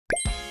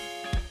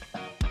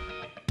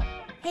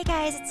Hey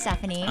guys, it's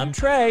Stephanie. I'm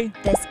Trey.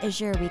 This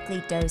is your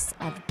weekly dose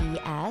of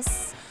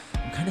BS.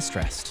 I'm kind of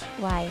stressed.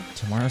 Why?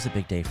 Tomorrow's a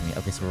big day for me.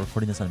 Okay, so we're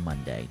recording this on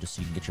Monday, just so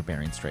you can get your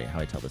bearings straight how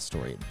I tell this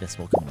story. This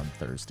will come on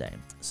Thursday.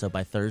 So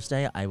by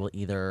Thursday, I will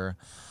either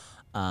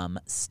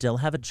still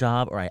have a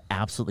job or I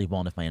absolutely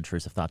won't if my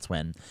intrusive thoughts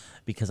win,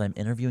 because I'm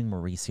interviewing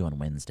Mauricio on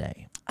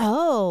Wednesday.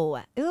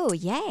 Oh, ooh,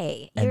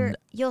 yay.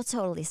 You'll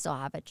totally still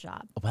have a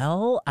job.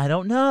 Well, I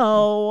don't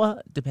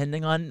know.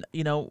 Depending on,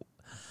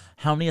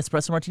 how many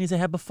espresso martinis I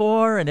had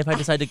before and if I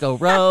decide to go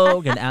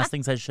rogue and ask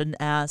things I shouldn't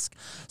ask.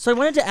 So I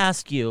wanted to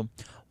ask you,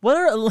 what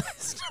are a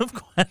list of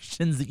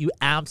questions that you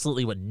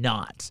absolutely would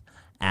not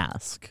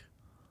ask?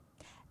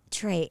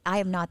 Trey, I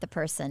am not the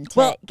person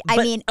to.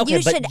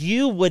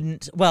 You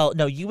wouldn't. Well,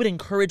 no, you would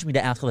encourage me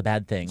to ask all the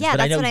bad things. Yeah, but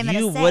that's I know what I'm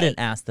you gonna say. wouldn't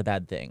ask the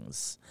bad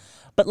things.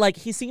 But like,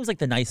 he seems like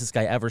the nicest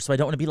guy ever, so I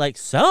don't want to be like,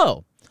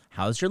 so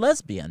how's your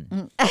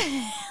lesbian?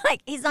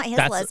 Like, he's not his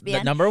That's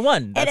lesbian. number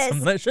one. That's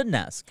something I shouldn't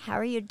ask. How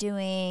are you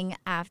doing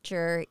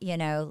after,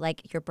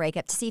 like your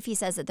breakup? To see if he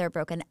says that they're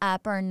broken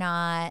up or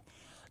not.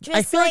 Just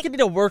I feel like I need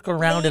to work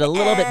around it a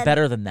little bit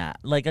better than that.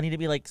 Like, I need to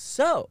be like,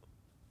 so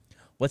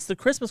what's the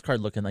Christmas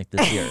card looking like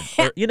this year?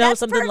 Or, That's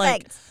something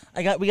perfect.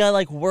 like we gotta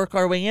like work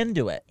our way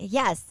into it.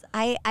 Yes,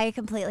 I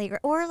completely agree.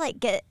 Or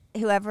like get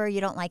whoever you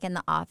don't like in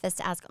the office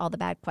to ask all the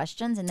bad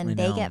questions, and then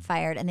they get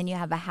fired, and then you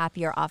have a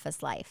happier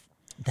office life.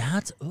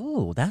 That's a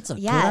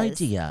good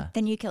idea.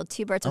 Then you kill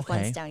two birds with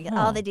one stone. You get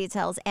all the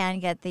details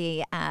and get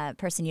the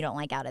person you don't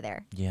like out of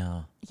there.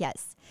 Yeah.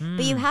 Yes.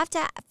 But you have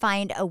to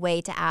find a way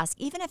to ask,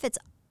 even if it's,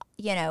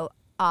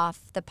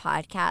 off the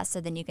podcast, so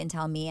then you can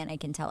tell me and I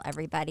can tell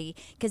everybody,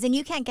 because then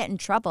you can't get in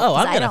trouble. Oh,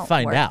 I'm gonna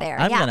find out. There.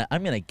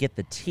 I'm gonna get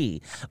the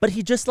tea. But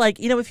he just like,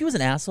 if he was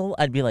an asshole,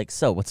 I'd be like,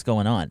 so what's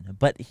going on?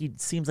 But he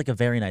seems like a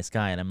very nice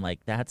guy, and I'm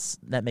like,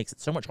 that makes it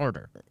so much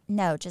harder.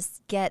 No,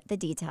 just get the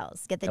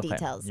details. Get the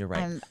details. You're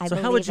right. So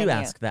how would you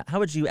ask that? How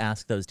would you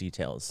ask those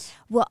details?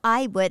 Well,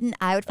 I wouldn't.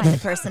 I would find the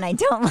person I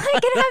don't like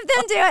and have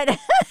them do it.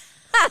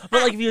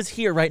 But like, if he was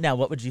here right now,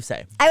 what would you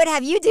say? I would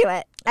have you do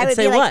it. I would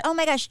say be like, what? oh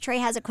my gosh, Trey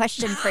has a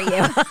question for you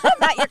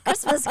about your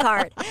Christmas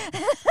card.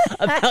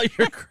 About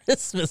your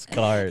Christmas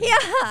card.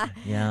 Yeah.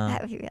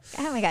 Yeah.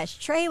 Oh my gosh,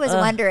 Trey was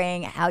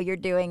wondering how you're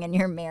doing in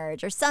your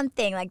marriage or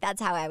something. Like, that's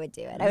how I would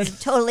do it. I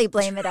would totally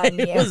blame it on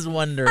you. He was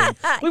wondering.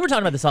 We were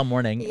talking about this all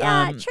morning.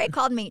 Yeah, Trey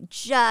called me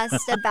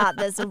just about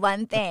this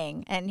one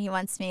thing, and he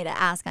wants me to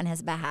ask on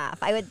his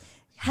behalf. I would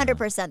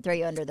 100% throw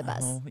you under the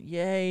bus. Oh,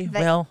 yay.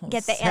 But well,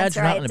 get the sad answer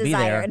you're not I gonna be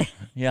there. desired.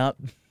 Yep.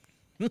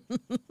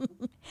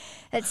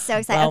 It's so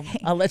exciting. Well,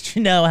 I'll let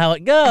you know how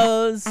it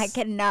goes. I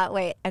cannot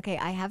wait. Okay,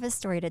 I have a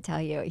story to tell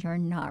you. You're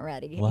not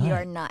ready. What? You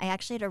are not. I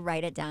actually had to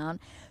write it down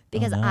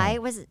because I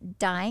was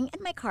dying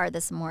in my car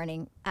this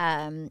morning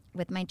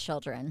with my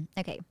children.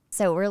 Okay,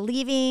 so we're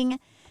leaving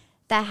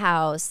the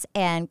house,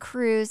 and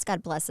Cruz,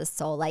 God bless his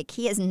soul, like,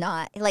 he is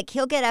not, like,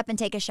 he'll get up and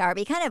take a shower, but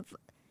he kind of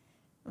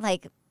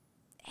like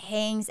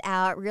hangs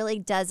out, really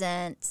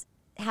doesn't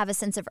have a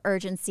sense of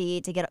urgency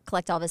to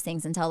collect all of his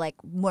things until like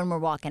when we're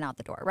walking out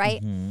the door,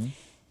 right? Mm-hmm.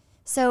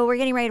 So we're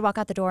getting ready to walk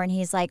out the door, and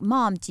he's like,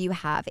 "Mom, do you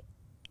have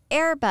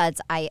earbuds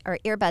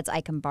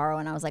I can borrow?"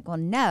 And I was like, "Well,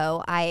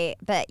 no, I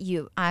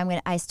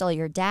stole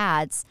your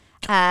dad's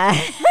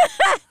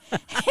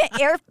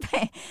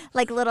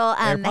little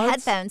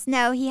headphones."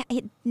 No,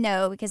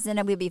 no, because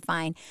then we'd be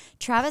fine.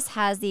 Travis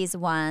has these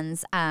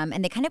ones,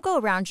 and they kind of go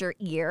around your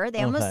ear.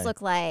 They almost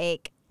look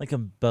like a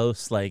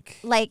Bose, but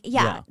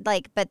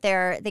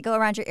they go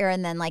around your ear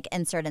and then like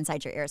insert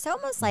inside your ear. So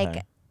almost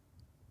like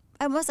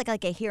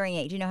a hearing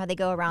aid. You know how they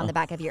go around the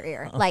back of your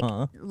ear, like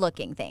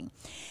looking thing.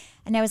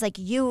 And I was like,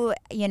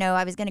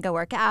 I was going to go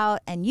work out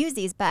and use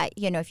these, but,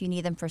 if you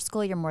need them for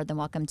school, you're more than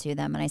welcome to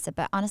them. And I said,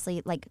 but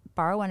honestly, like,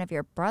 borrow one of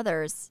your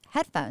brother's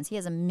headphones. He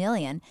has 1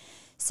 million.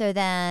 So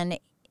then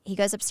he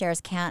goes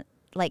upstairs, can't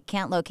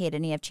locate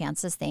any of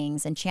Chance's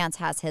things, and Chance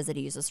has his that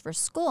he uses for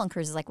school. And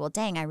Cruz is like, well,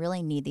 dang, I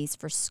really need these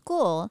for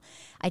school.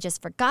 I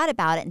just forgot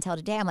about it until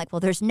today. I'm like, well,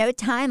 there's no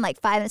time,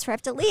 like 5 minutes before I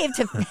have to leave,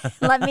 to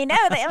let me know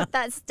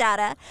that's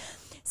data.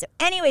 So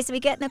anyway, so we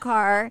get in the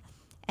car,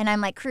 and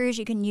I'm like, Cruz,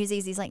 you can use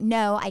these. He's like,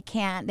 no, I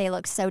can't. They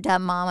look so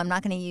dumb, Mom. I'm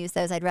not going to use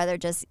those. I'd rather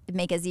just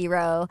make a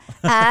 0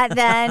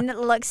 than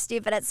look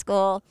stupid at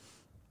school.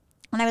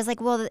 And I was like,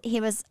 but,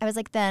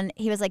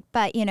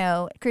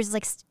 Cruz is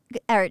like,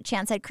 or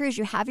Chance said, Cruz,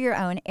 you have your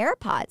own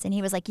AirPods. And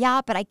he was like,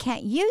 yeah, but I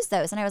can't use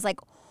those. And I was like,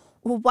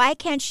 well, why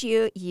can't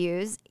you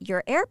use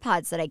your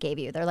AirPods that I gave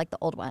you? They're like the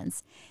old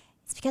ones.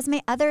 It's because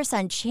my other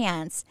son,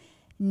 Chance,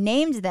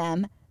 named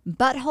them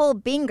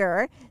Butthole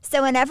Binger.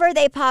 So whenever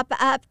they pop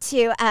up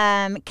to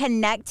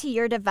connect to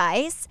your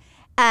device,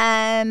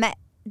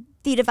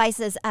 the device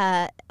is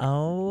Butthole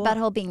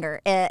Binger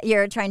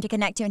you're trying to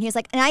connect to. And he was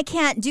like, and I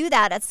can't do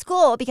that at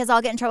school because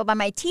I'll get in trouble by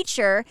my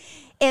teacher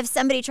if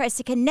somebody tries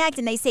to connect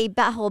and they say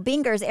Butthole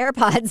Binger's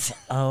AirPods.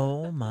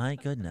 Oh, my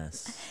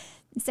goodness.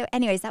 So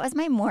anyways, that was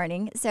my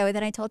morning. So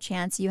then I told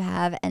Chance, you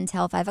have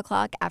until 5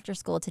 o'clock after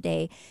school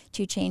today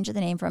to change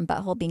the name from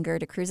Butthole Binger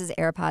to Cruise's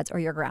AirPods or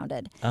you're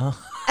grounded.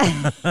 Oh,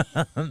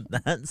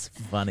 that's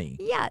funny.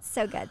 Yeah,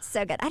 so good.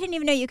 So good. I didn't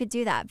even know you could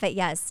do that. But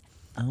yes,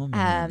 Oh,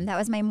 man. that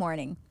was my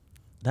morning.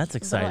 That's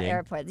exciting.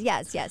 Little AirPods.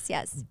 Yes, yes,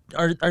 yes.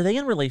 Are they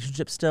in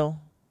relationships still?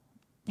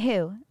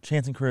 Who?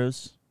 Chance and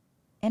Cruz?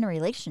 In a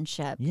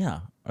relationship. Yeah.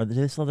 Do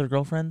they still have their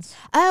girlfriends?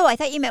 Oh, I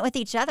thght you meant with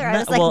each other. I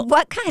was like, well,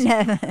 what kind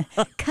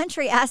of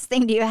country ass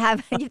thing do you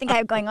think I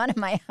have going on in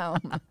my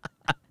home?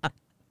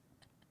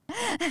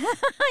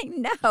 I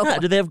know. Yeah,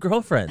 do they have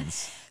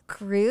girlfriends?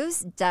 Cruz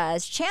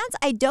does. Chance,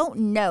 I don't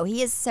know.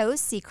 He is so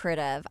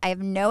secretive. I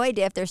have no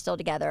idea if they're still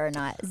together or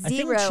not.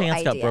 Zero I think Chance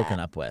idea. got broken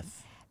up with.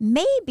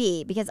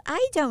 Maybe, because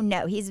I don't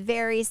know. He's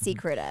very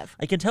secretive.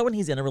 I can tell when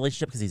he's in a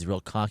relationship because he's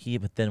real cocky,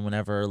 but then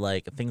whenever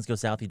like things go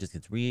south, he just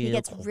gets real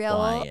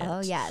quiet.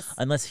 Oh, yes.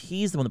 Unless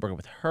he's the one that broke up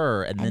with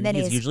her, and then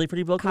he's usually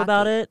pretty vocal cocky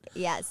about it.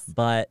 Yes.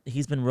 But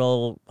he's been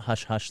real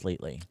hush-hush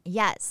lately.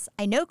 Yes.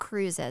 I know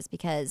Cruz is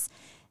because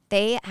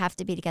they have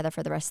to be together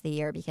for the rest of the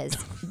year because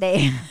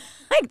they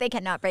they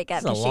cannot break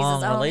up. It's a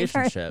long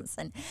relationship.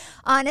 Person.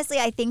 Honestly,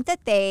 I think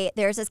that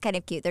theirs is kind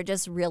of cute. They're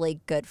just really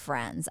good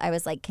friends. I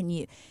was like,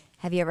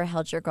 have you ever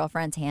held your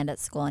girlfriend's hand at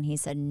school? And he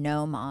said,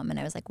 no, Mom. And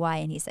I was like, why?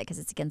 And he said, because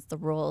it's against the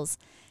rules.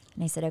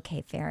 And I said,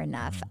 okay, fair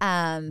enough.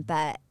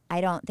 But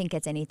I don't think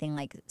it's anything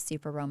like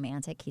super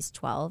romantic. He's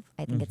 12.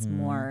 I think it's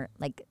more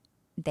like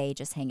they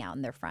just hang out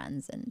and they're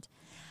friends. And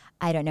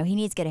I don't know. He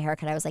needs to get a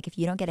haircut. I was like, if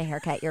you don't get a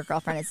haircut, your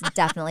girlfriend is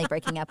definitely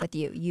breaking up with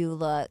you. You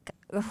look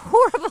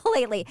horrible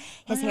lately.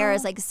 His hair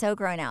is like so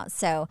grown out.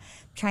 So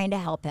trying to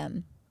help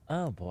him.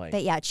 Oh, boy.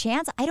 But yeah,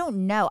 Chance, I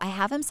don't know. I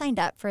have him signed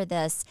up for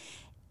this.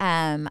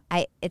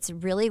 It's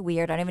really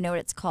weird. I don't even know what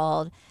it's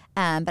called.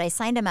 But I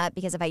signed him up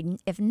because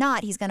if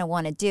not, he's going to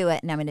want to do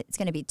it, and it's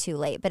going to be too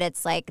late. But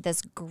it's like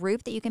this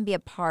group that you can be a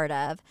part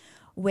of,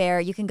 where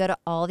you can go to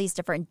all these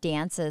different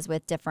dances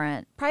with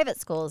different private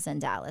schools in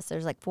Dallas.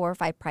 There's like 4 or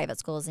 5 private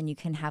schools, and you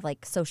can have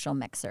like social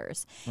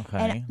mixers. Okay.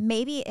 And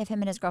maybe if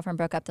him and his girlfriend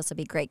broke up, this will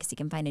be great because he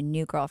can find a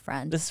new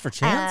girlfriend. This is for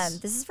Chance?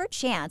 This is for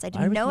Chance. I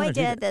had no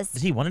idea this.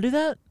 Did he want to do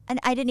that? And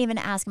I didn't even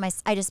ask him. It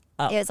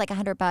was like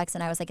 $100,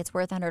 and I was like, it's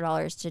worth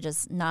 $100 to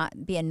just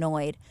not be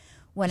annoyed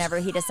whenever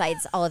he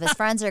decides all of his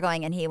friends are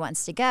going and he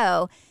wants to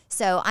go.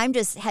 So I'm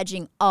just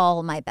hedging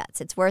all my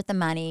bets. It's worth the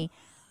money.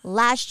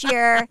 Last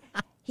year,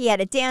 he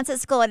had a dance at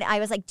school, and I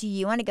was like, do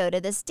you want to go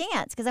to this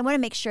dance? Because I want to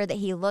make sure that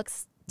he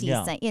looks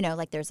decent. You know,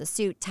 like there's a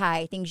suit,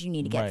 tie, things you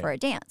need to get for a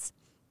dance.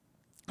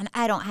 And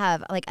I don't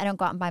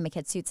go out and buy my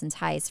kids suits and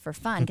ties for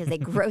fun because they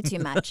grow too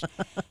much.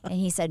 And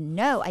he said,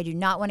 no, I do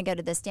not want to go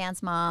to this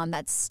dance, Mom.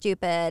 That's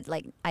stupid.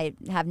 Like, I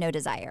have no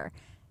desire.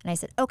 And I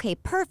said, okay,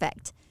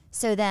 perfect.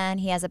 So then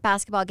he has a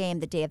basketball game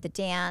the day of the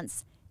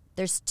dance.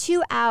 There's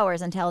 2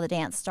 hours until the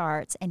dance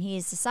starts, and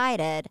he's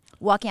decided,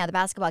 walking out of the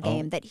basketball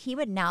game, that he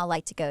would now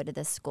like to go to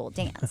this school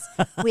dance.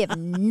 We have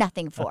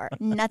nothing for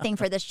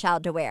this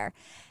child to wear.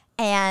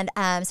 And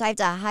so I have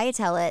to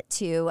hightail it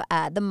to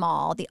the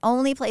mall. The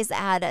only place that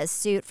had a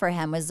suit for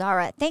him was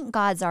Zara. Thank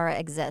God Zara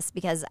exists,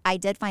 because I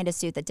did find a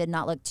suit that did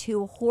not look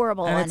too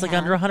horrible on him. And it's like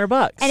under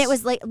 $100. And it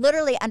was like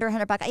literally under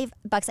 $100. I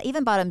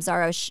even bought him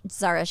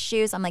Zara's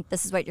shoes. I'm like,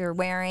 this is what you're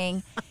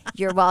wearing.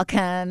 You're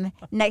welcome.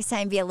 Next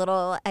time,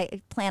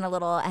 plan a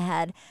little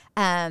ahead.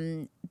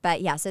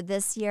 But yeah, so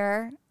this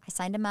year I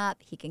signed him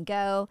up. He can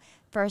go.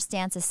 First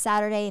dance is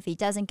Saturday. If he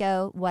doesn't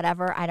go,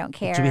 whatever. I don't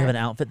care. Do we have an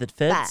outfit that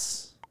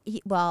fits?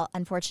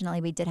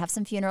 Unfortunately, we did have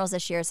some funerals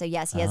this year, so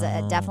yes, he has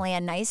definitely a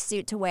nice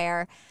suit to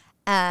wear.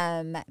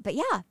 But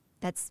yeah,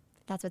 that's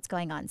what's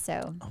going on.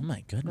 So oh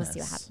my goodness, we'll see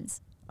what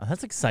happens. Oh,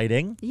 that's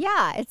exciting.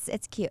 Yeah,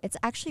 it's cute. It's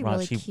actually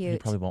really cute. He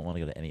probably won't want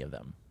to go to any of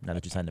them now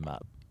that you signed him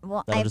up.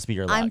 Well, that'll just be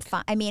your luck. I'm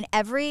fine. I mean,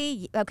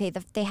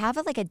 they have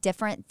a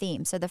different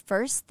theme. So the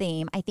first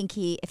theme, I think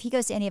if he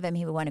goes to any of them,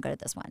 he would want to go to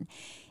this one.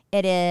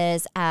 It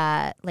is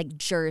like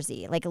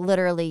jersey, like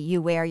literally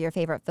you wear your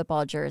favorite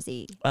football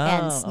jersey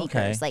and sneakers.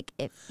 Okay. Like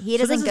if he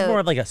doesn't this is more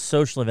of like a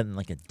social event than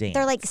like a dance.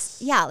 They're like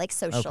like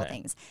social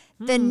things.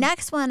 The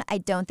next one, I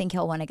don't think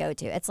he'll want to go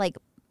to. It's like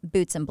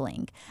boots and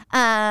bling.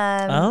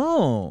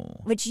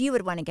 Which you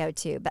would want to go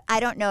to, but I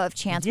don't know if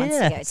Chance wants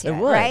to go to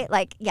it, right?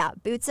 Like, yeah,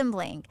 boots and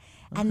bling.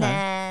 Okay. And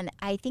then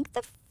I think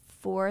the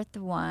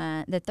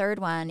third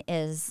one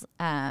is,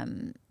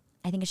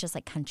 I think it's just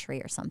like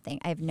country or something.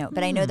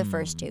 But I know the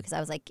first two because I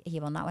was like, he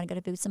will not want to go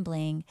to boots and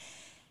bling,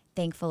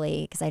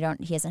 thankfully, because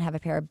he doesn't have a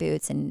pair of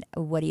boots. And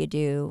what do you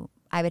do?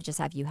 I would just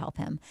have you help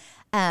him.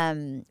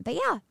 But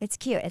yeah, it's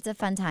cute. It's a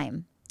fun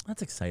time.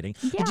 That's exciting.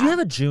 Yeah. Did you have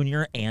a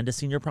junior and a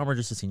senior prom or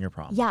just a senior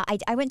prom? Yeah,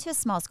 I went to a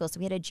small school, so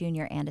we had a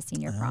junior and a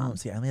senior prom.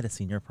 See, I only had a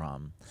senior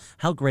prom.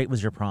 How great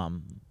was your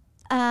prom?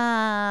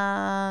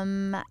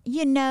 I'm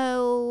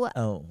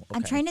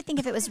trying to think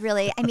if it was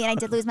really, I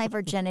did lose my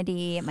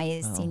virginity at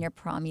my senior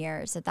prom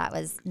year, so that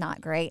was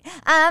not great.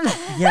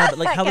 Yeah, but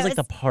like, how was like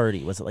the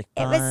party? Was it like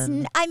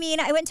fun?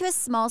 I went to a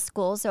small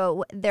school,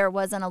 so there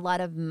wasn't a lot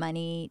of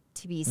money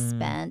to be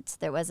spent.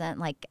 There wasn't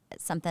like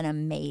something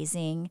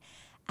amazing.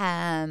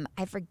 I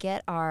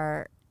forget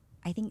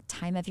I think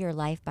Time of Your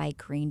Life by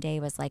Green Day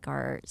was like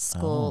our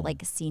school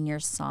like senior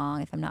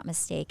song, if I'm not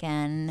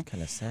mistaken.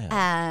 Kind of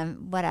sad.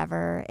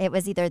 Whatever. It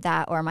was either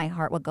that or My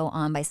Heart Will Go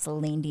On by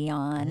Celine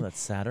Dion. Oh, that's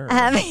sadder.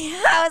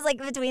 I was like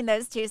between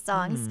those two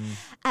songs.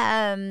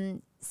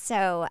 But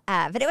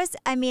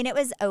it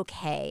was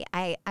okay.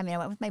 I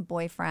went with my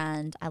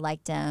boyfriend. I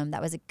liked him.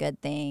 That was a good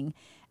thing.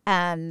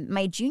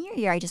 My junior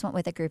year, I just went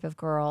with a group of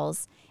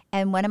girls,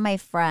 and one of my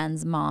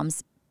friends'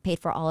 moms paid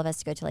for all of us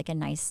to go to like a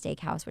nice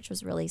steakhouse, which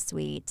was really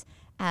sweet.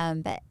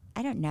 But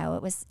I don't know.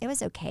 It was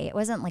okay. It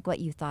wasn't like what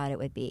you thought it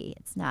would be.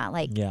 It's not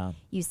like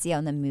you see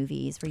on the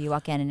movies where you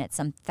walk in and it's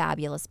some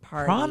fabulous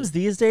party. Proms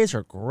these days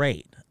are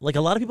great. Like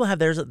a lot of people have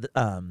theirs at the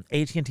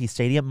AT&T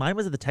Stadium. Mine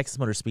was at the Texas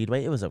Motor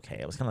Speedway. It was okay.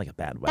 It was kind of like a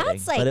bad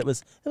wedding, but it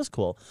was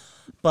cool.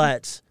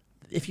 But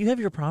if you have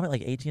your prom at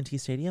like AT&T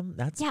Stadium,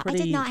 that's pretty,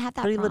 I did not have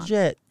that pretty prom.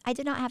 legit. I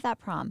did not have that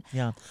prom.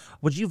 Yeah.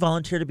 Would you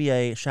volunteer to be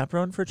a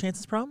chaperone for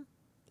Chance's prom?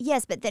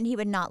 Yes, but then he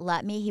would not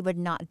let me. He would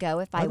not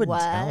go if I wouldn't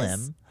was. tell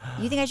him.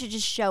 You think I should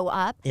just show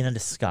up? In a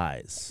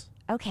disguise.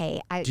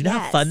 Okay. Do you know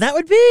how fun that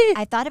would be?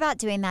 I thought about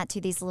doing that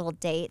to these little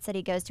dates that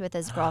he goes to with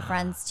his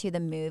girlfriends to the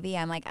movie.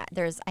 I'm like,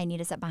 I need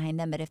to sit behind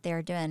them, but if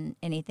they're doing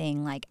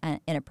anything like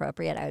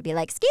inappropriate, I would be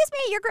like, excuse me,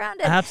 you're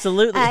grounded.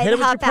 Absolutely. Hit it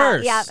with your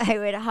purse. Yeah, I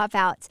would hop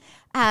out.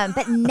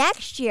 But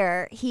next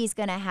year, he's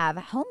going to have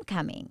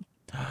homecoming.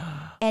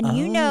 And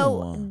you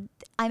know,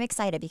 I'm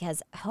excited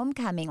because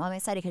homecoming, I'm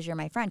excited because you're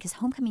my friend, because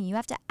homecoming, you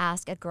have to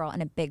ask a girl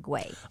in a big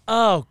way.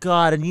 Oh,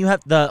 God. And you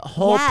have the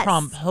whole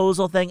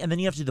promposal thing, and then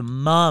you have to do the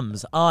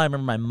mums. Oh, I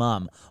remember my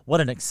mum. What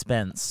an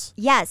expense.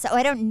 Yeah, so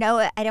I don't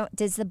know.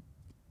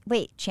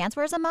 Wait, Chance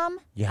wears a mum?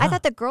 Yeah. I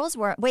thought the girls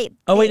were, wait.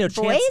 Oh, wait, no,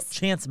 boys?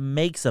 Chance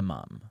makes a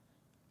mum.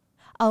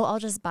 Oh, I'll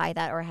just buy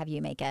that or have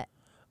you make it.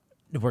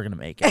 We're going to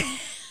make it.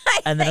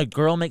 And then a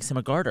girl makes him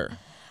a garter.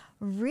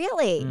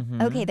 Really? Mm-hmm.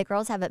 Okay, the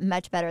girls have it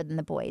much better than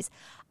the boys.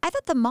 I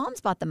thought the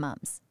moms bought the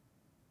mums.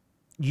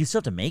 You still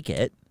have to make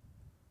it.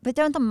 But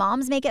don't the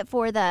moms make it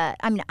for the?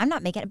 I'm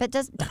not making it. But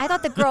I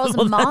thought the girls'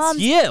 well,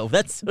 moms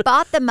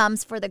bought the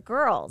mums for the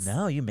girls.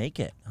 No, you make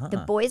it. The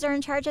boys are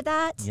in charge of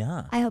that.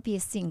 Yeah. I hope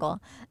he's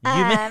single.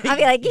 I'll be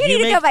like, you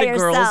need to go by yourself. You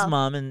make the girl's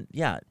mom, and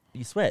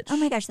you switch. Oh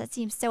my gosh, that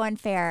seems so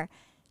unfair.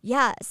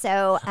 Yeah.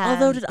 So.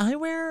 Although,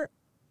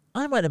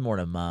 I might have worn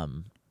a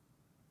mum.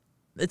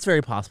 It's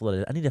very possible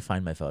that I need to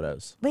find my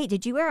photos. Wait,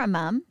 did you wear a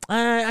mum?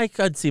 I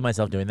could see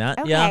myself doing that.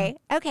 Okay.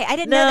 Yeah. Okay, I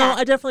didn't know that.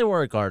 No, I definitely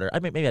wore a garter.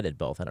 Maybe I did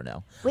both. I don't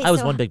know. Wait, I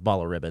was one big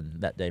ball of ribbon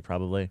that day,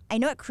 probably. I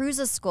know at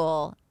Cruz's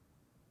school,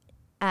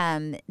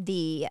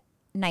 the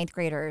ninth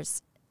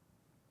graders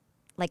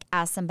like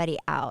asked somebody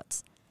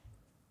out.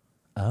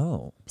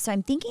 Oh. So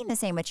I'm thinking the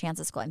same with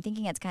Chance's school. I'm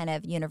thinking it's kind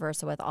of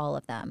universal with all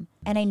of them.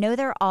 And I know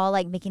they're all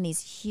like making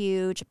these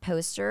huge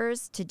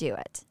posters to do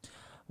it.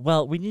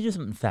 Well, we need to do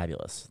something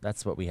fabulous.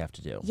 That's what we have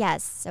to do.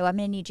 Yes. So I'm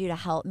going to need you to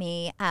help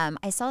me.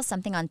 I saw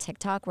something on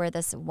TikTok where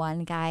this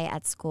one guy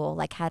at school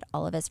like had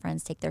all of his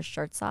friends take their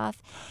shirts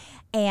off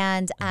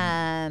and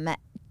then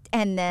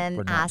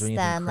asked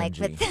them like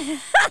with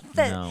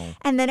no.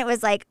 And then it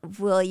was like,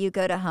 will you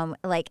go to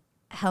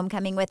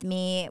homecoming with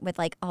me with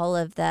like all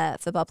of the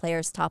football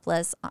players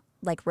topless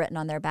like written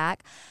on their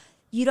back?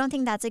 You don't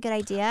think that's a good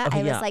idea?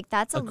 Okay, I was like,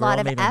 that's a lot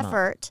of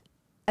effort.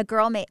 A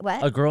girl made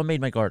what? A girl made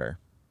my garter.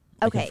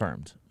 Okay.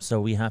 Confirmed. So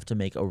we have to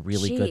make a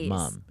really good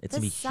mum. It's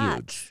going to be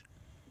huge.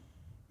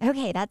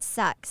 Okay, that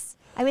sucks.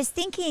 I was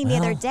thinking the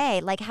other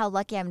day, like how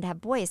lucky I'm to have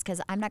boys because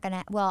I'm not going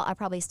to, well, I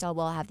probably still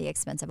will have the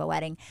expense of a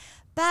wedding.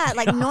 But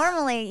like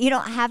normally you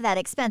don't have that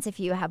expense if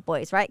you have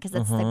boys, right? Because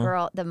it's the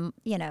girl,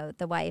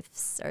 the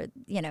wife's or,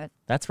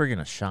 That's where you're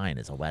going to shine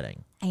is a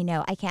wedding. I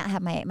know. I can't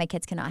have my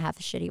kids cannot have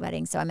a shitty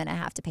wedding, so I'm going to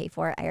have to pay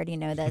for it. I already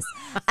know this.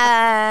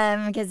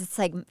 Because it's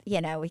like, we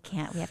have to have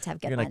good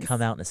ones. You're going to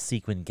come out in a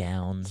sequin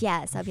gown.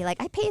 Yes. I'll be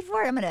like, I paid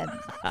for it. I'm going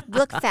to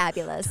look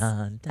fabulous.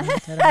 Dun, dun,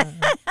 dun, dun.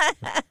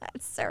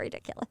 It's so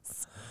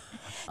ridiculous.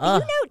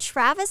 But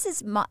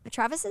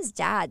Travis's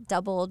dad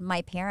doubled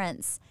my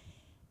parents.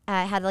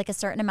 Had like a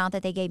certain amount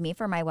that they gave me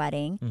for my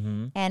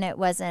wedding, and it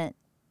wasn't,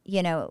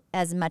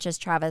 as much as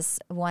Travis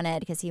wanted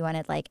because he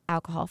wanted like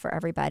alcohol for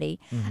everybody.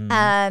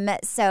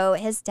 So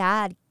his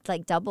dad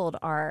like doubled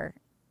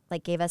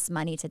gave us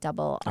money to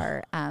double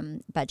our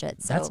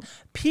budget. So that's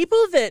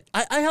people that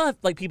I have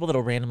like people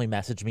that'll randomly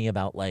message me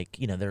about like,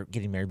 they're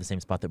getting married in the same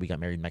spot that we got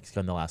married in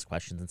Mexico and they'll ask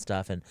questions and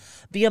stuff. And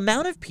the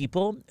amount of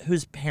people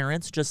whose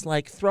parents just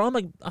like throw them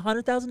like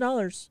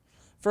 $100,000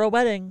 for a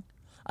wedding.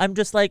 I'm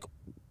just like,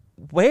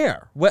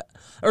 where? What?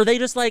 Or they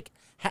just like,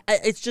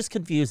 it's just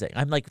confusing.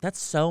 I'm like, that's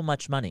so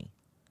much money.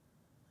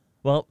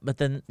 Well, but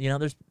then,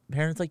 there's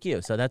parents like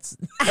you. So that's,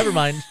 never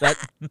mind. That.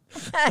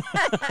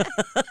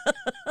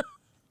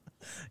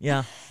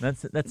 Yeah,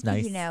 that's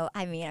nice.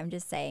 I'm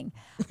just saying.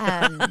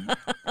 I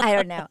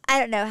don't know. I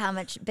don't know how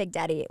much Big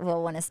Daddy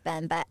will want to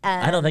spend, but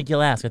I don't think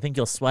you'll ask. I think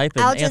you'll swipe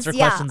and answer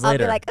questions I'll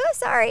later. I'll be like, oh,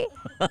 sorry.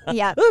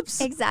 Yeah. Oops.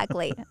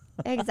 Exactly.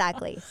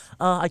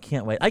 I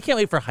can't wait. I can't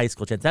wait for high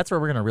school, Chance. That's where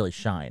we're gonna really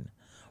shine.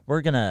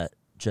 We're gonna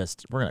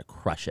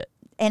crush it.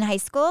 In high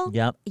school?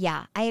 Yep.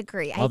 Yeah, I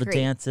agree. All the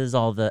dances,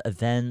 all the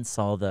events,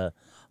 all the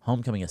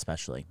Homecoming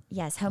especially.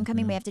 Yes,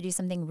 homecoming, we have to do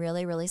something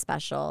really, really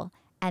special.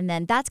 And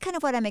then that's kind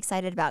of what I'm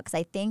excited about because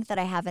I think that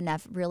I have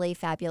enough really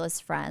fabulous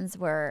friends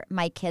where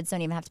my kids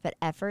don't even have to put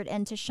effort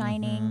into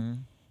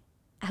shining.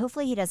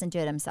 Hopefully he doesn't do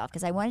it himself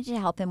because I wanted to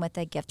help him with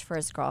a gift for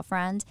his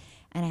girlfriend.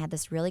 And I had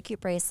this really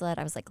cute bracelet.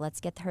 I was like, let's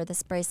get her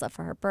this bracelet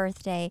for her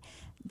birthday.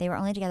 They were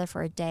only together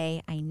for a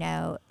day, I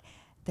know.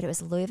 But it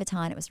was Louis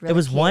Vuitton. It was really It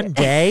was cute. one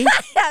day?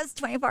 Yeah, it was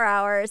 24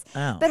 hours.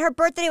 Oh. But her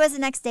birthday was the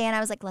next day. And I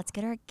was like, let's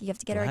get her, you have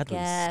to get her a Gladly.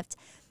 gift.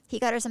 He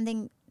got her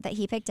something that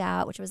he picked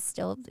out, which was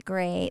still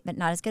great, but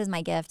not as good as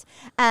my gift.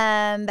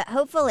 But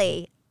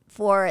hopefully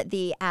for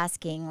the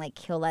asking, like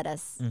he'll let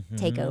us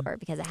take over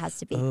because it has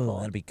to be Oh, cool.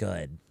 that'd be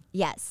good.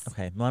 Yes.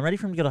 Okay. Well, I'm ready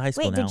for him to go to high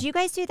school Wait, now. did you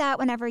guys do that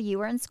whenever you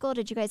were in school?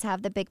 Did you guys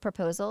have the big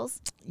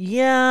proposals?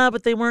 Yeah,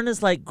 but they weren't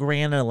as like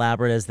grand and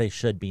elaborate as they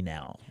should be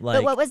now. Like,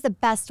 But what was the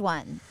best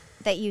one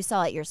that you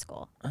saw at your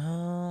school?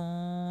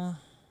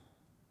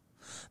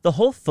 The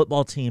whole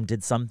football team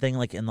did something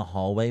like in the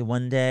hallway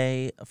one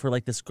day for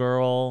like this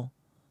girl.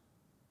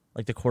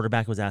 Like the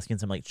quarterback was asking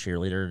some like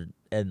cheerleader,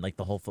 and like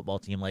the whole football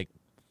team like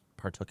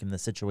partook in the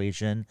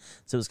situation.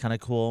 So it was kind of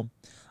cool.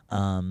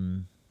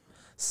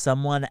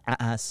 Someone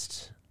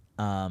asked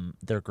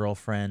their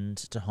girlfriend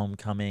to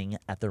homecoming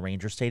at the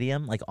Ranger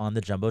Stadium, like on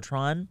the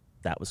Jumbotron.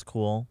 That was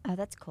cool. Oh,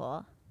 that's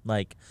cool.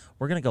 Like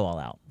we're gonna go all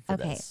out for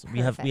Okay, this.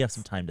 We have perfect.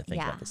 some time to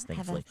think about this. have a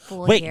Thankfully.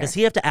 full Wait, year. does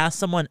he have to ask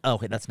someone? Oh,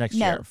 wait, that's next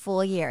year. No,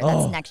 full year.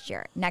 That's next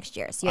year. Next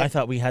year. So you I have,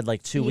 thought we had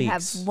like 2 you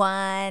weeks. have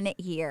 1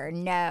 year.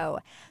 No.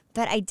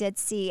 But I did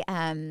see,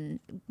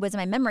 was in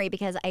my memory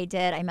because I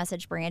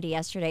messaged Brandy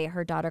yesterday.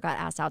 Her daughter got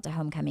asked out to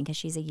homecoming because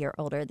she's a year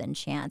older than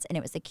Chance. And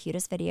it was the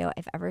cutest video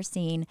I've ever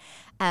seen.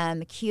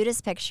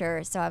 Cutest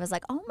picture. So I was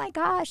like, oh my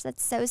gosh,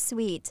 that's so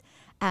sweet.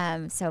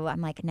 So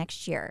I'm like,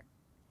 next year.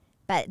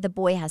 But the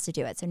boy has to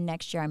do it. So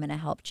next year I'm going to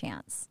help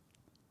Chance.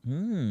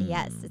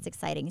 Yes, it's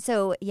exciting.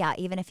 So yeah,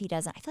 even if he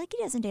doesn't, I feel like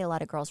he doesn't date a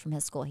lot of girls from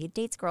his school. He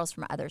dates girls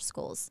from other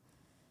schools.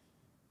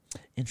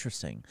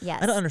 Interesting.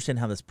 Yes. I don't understand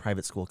how this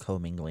private school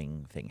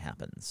co-mingling thing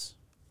happens.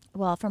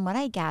 Well, from what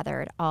I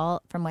gathered,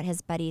 from what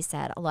his buddy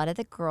said, a lot of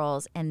the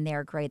girls in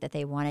their grade that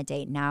they want to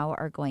date now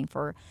are going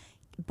for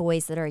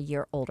boys that are a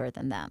year older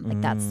than them.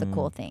 Like that's the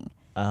cool thing.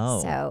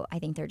 Oh. So I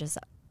think they're just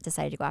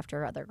decided to go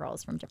after other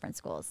girls from different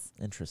schools.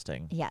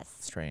 Interesting. Yes.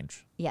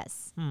 Strange.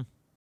 Yes.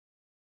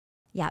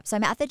 Yeah. So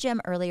I'm at the gym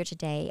earlier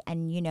today,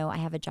 and I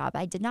have a job.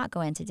 I did not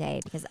go in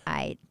today because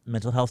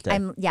Mental health day.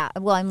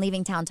 I'm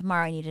leaving town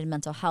tomorrow. I needed a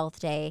mental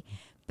health day,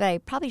 but I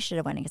probably should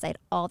have went in because I had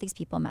all these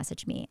people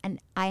message me, and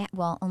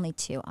only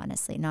 2,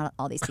 honestly, not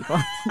all these people,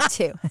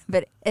 2,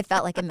 but it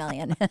felt like a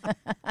million.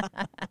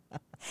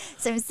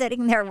 So I'm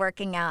sitting there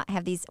working out. I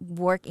have these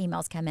work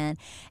emails come in,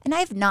 and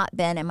I've not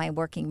been in my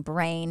working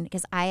brain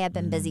because I have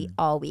been busy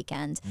all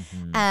weekend.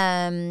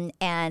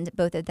 And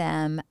both of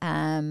them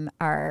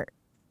are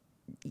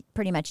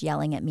pretty much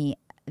yelling at me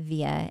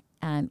via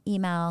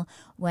email.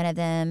 One of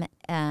them,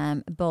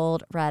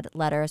 bold red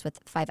letters with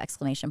 5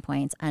 exclamation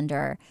points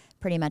under,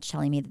 pretty much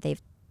telling me that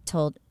they've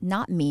told,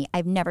 not me,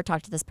 I've never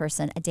talked to this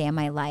person a day in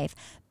my life,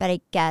 but I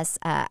guess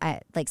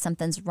like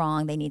something's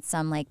wrong. They need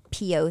some like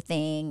PO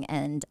thing,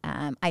 and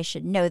I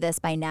should know this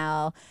by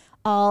now,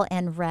 all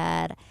in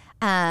red.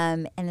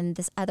 And then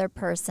this other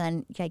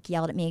person like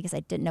yelled at me because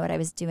I didn't know what I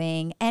was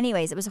doing.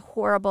 Anyways, it was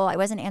horrible. I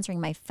wasn't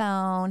answering my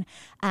phone.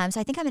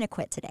 So I think I'm going to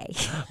quit today.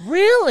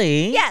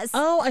 Really? Yes.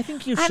 Oh, I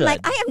think you should. I'm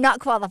like, I am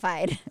not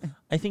qualified.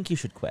 I think you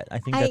should quit. I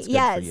think that's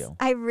good for you.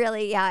 I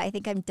really, I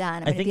think I'm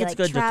done. I think it's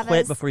good to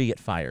quit before you get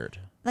fired.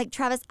 Like,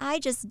 Travis, I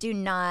just do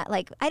not,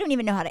 I don't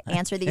even know how to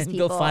answer these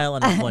people. Go file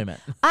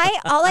unemployment.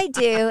 All I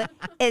do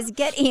is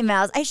get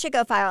emails. I should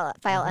go file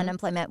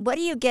unemployment. What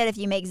do you get if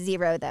you make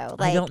 0, though?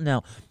 I don't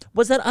know.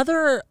 Was that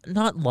other,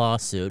 not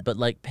lawsuit, but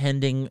like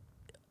pending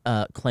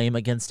claim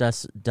against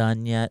us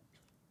done yet?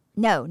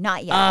 No,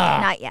 not yet.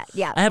 Not yet.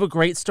 Yeah. I have a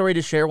great story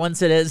to share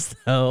once it is,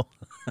 though.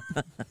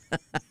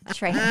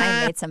 Trey and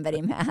I made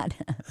somebody mad.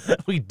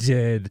 We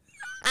did.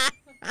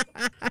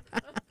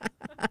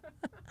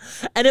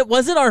 And it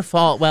wasn't our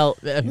fault. Well,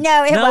 no,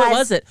 it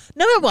wasn't.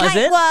 No, it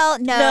wasn't.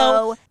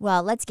 No.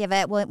 Well, let's give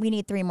it. Well, we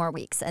need 3 more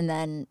weeks, and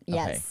then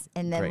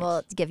and then great.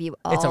 We'll give you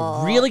all. It's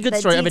a really good the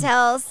story.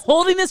 Details. I've been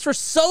holding this for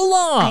so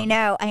long.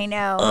 I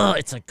know. Oh,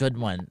 it's a good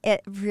one.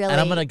 It really.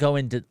 And I'm gonna go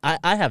into.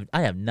 I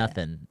have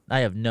nothing. I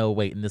have no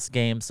weight in this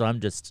game, so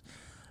I'm just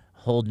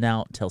holding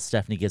out till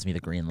Stephanie gives me the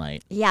green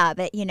light. Yeah,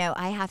 but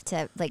I have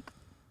to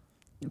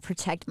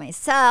protect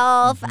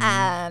myself.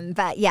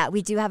 But yeah,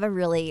 we do have a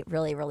really,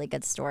 really, really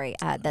good story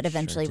that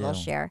eventually we'll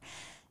share.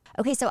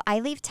 Okay, so I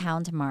leave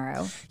town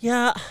tomorrow.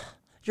 Yeah,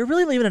 you're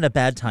really leaving at a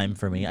bad time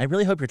for me. I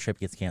really hope your trip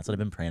gets canceled. I've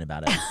been praying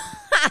about it.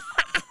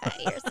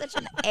 You're such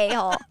an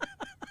a-hole.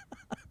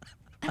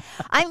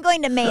 I'm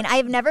going to Maine.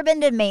 I've never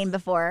been to Maine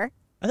before.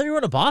 I thought you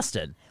were going to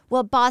Boston.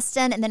 Well,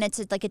 Boston, and then it's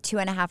like a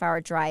 2.5-hour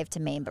drive to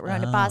Maine. But we're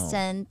going to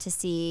Boston to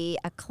see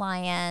a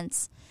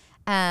client,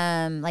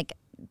 Well,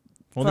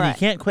 then you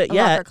can't quit a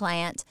yet. locker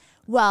client.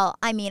 Well,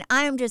 I mean,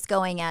 I'm just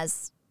going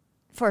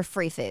for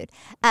free food.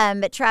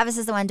 But Travis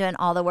is the one doing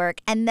all the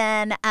work. And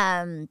then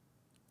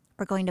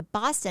we're going to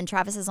Boston.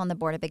 Travis is on the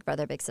board of Big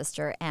Brother, Big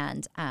Sister.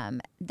 And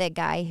the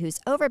guy who's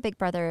over Big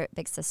Brother,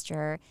 Big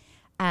Sister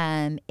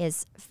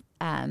is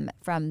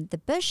from the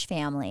Bush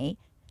family.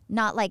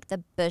 Not like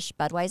the Bush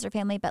Budweiser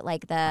family, but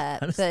like the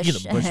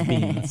Bush. The Bush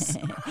beans.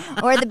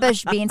 Or the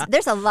Bush beans.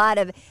 There's a lot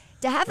of...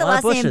 To have the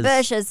last name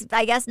Bush is,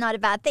 I guess, not a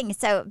bad thing.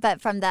 So,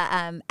 but from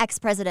the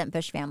ex-president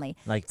Bush family,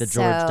 like the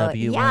George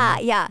W.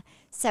 one? Yeah.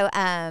 So,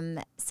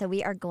 so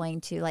we are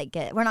going to like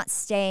we're not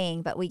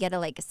staying, but we get to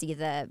like see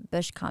the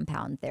Bush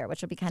compound there,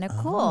 which will be kind of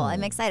cool.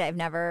 I'm excited. I've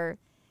never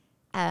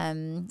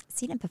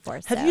seen it before.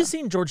 Have you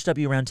seen George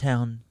W. around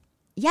town?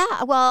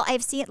 Yeah. Well,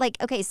 I've seen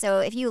okay. So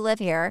if you live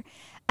here,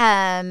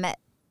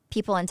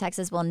 people in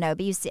Texas will know,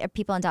 but you see,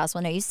 people in Dallas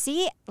will know. You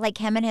see, like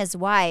him and his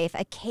wife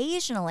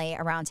occasionally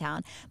around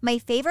town. My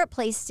favorite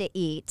place to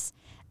eat,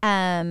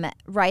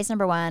 Rise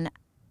Number One,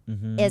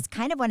 is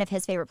kind of one of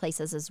his favorite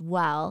places as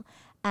well.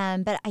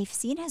 But I've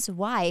seen his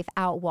wife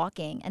out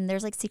walking, and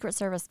there's like Secret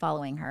Service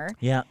following her.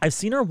 Yeah, I've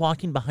seen her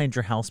walking behind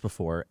your house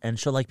before, and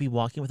she'll like be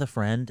walking with a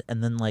friend,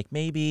 and then like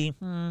maybe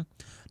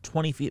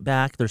 20 feet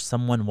back, there's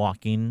someone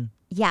walking.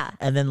 Yeah.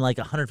 And then like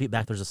 100 feet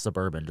back, there's a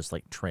Suburban just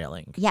like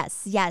trailing.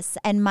 Yes.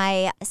 And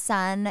my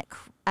son,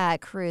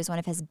 Cruz, one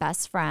of his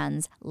best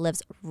friends,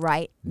 lives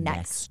right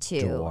next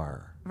to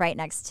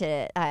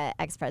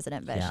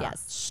ex-President Bush. Yeah.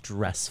 Yes.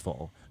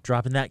 Stressful.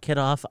 Dropping that kid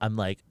off, I'm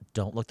like,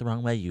 don't look the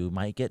wrong way. You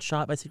might get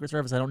shot by Secret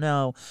Service. I don't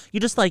know. You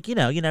just like, you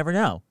never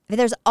know. But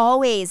there's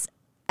always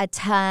a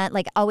ton,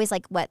 like always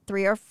like what,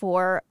 3 or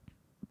 4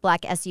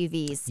 black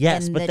SUVs.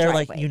 Yes, in but the they're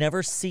driveway. like, you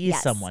never see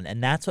someone,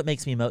 and that's what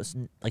makes me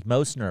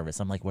most nervous.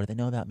 I'm like, what do they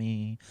know about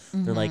me?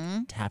 They're like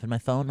tapping my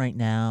phone right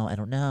now. I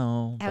don't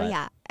know. Oh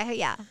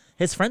yeah.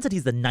 His friend said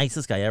he's the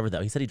nicest guy ever,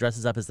 though. He said he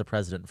dresses up as the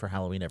president for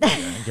Halloween every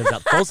year and gives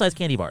out full-size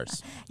candy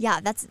bars. Yeah,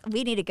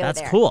 we need to go there.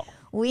 That's cool.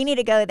 We need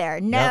to go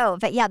there. No,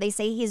 but yeah, they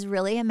say he's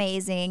really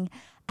amazing.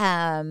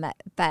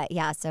 But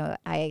yeah, so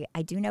I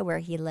do know where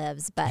he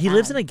lives, but he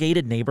lives in a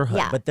gated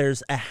neighborhood, but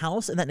there's a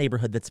house in that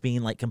neighborhood that's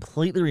being like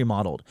completely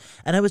remodeled.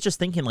 And I was just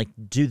thinking, like,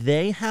 do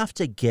they have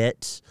to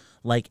get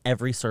like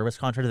every service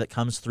contractor that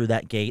comes through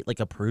that gate like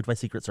approved by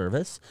Secret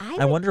Service?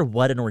 I wonder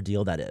what an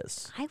ordeal that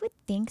is. I would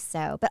think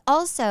so. But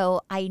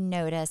also I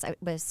noticed, I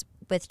was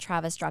with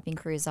Travis dropping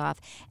Cruz off,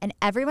 and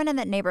everyone in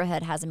that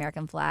neighborhood has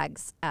American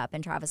flags up,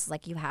 and Travis is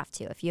like, you have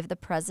to. If you have the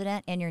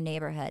president in your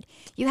neighborhood,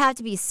 you have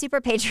to be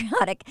super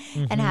patriotic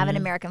and have an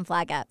American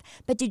flag up.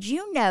 But did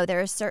you know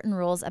there are certain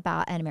rules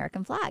about an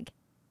American flag?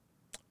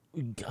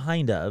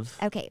 Kind of.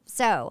 Okay,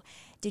 so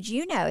did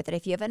you know that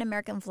if you have an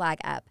American flag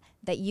up,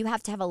 that you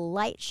have to have a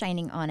light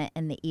shining on it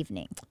in the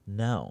evening?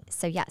 No.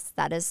 So yes,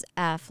 that is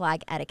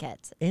flag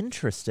etiquette.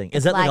 Interesting.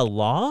 Is that like a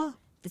law?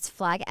 It's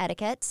flag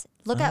etiquette.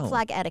 Look at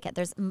flag etiquette.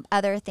 There's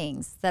other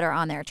things that are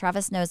on there.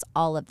 Travis knows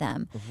all of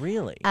them.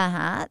 Really?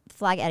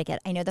 Flag etiquette.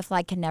 I know the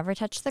flag can never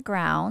touch the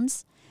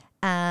ground.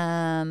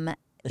 But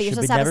it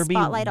should never be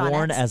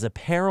worn as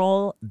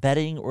apparel,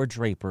 bedding, or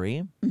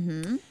drapery.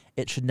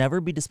 It should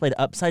never be displayed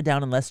upside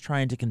down unless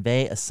trying to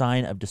convey a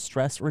sign of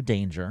distress or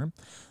danger.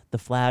 The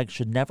flag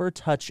should never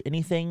touch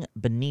anything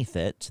beneath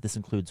it. This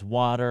includes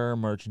water,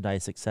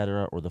 merchandise,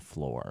 etc., or the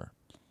floor.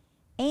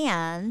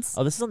 And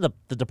this is on the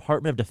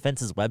Department of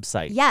Defense's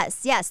website.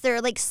 Yes. There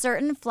are like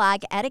certain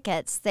flag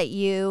etiquettes that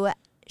you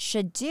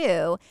should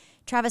do.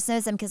 Travis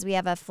knows them because we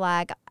have a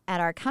flag at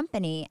our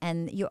company,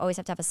 and you always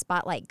have to have a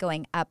spotlight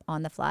going up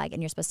on the flag,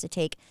 and you're supposed to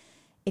take...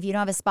 If you don't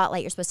have a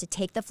spotlight, you're supposed to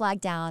take the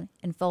flag down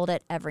and fold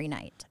it every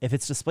night. If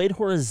it's displayed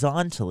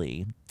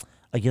horizontally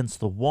against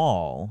the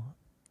wall,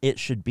 it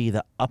should be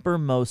the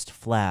uppermost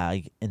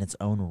flag in its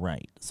own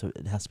right. So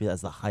it has to be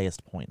as the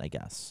highest point, I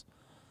guess.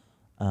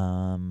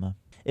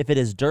 If it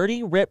is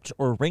dirty, ripped,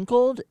 or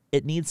wrinkled,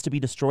 it needs to be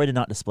destroyed and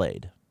not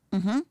displayed.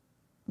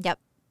 Yep.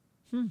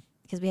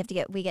 Because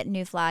we get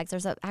new flags.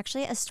 There's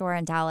actually a store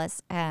in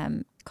Dallas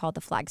called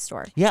the Flag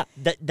Store. Yeah,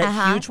 that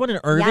huge one in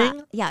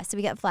Irving? Yeah, so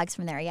we get flags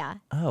from there, yeah.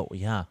 Oh,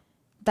 yeah.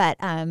 But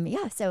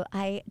so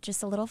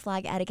just a little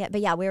flag etiquette.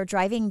 But yeah, we were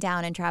driving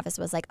down and Travis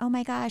was like, oh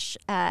my gosh,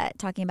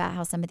 talking about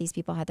how some of these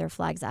people had their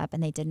flags up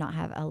and they did not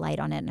have a light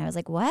on it. And I was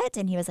like, what?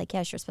 And he was like,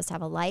 yes, you're supposed to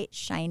have a light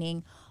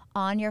shining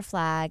on your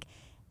flag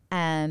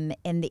in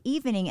the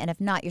evening, and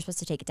if not, you're supposed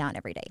to take it down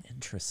every day.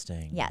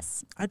 Interesting.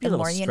 Yes. I'd be a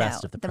little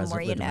stressed if the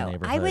president lived in the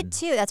neighborhood. I would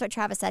too. That's what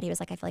Travis said. He was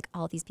like, I feel like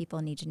all these people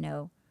need to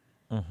know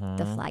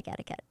the flag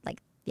etiquette.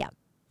 Like, yeah.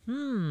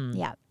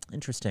 Yeah.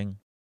 Interesting.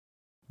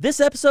 This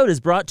episode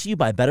is brought to you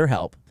by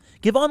BetterHelp.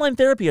 Give online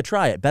therapy a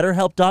try at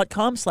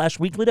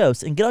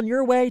betterhelp.com/weeklydose and get on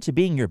your way to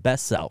being your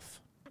best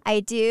self. I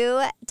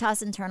do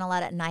toss and turn a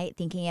lot at night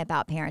thinking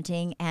about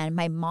parenting, and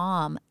my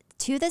mom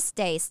to this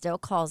day still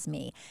calls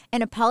me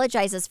and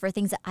apologizes for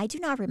things that I do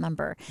not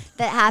remember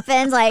that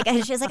happened. Like,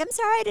 and she's like, I'm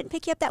sorry I didn't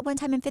pick you up that one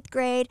time in 5th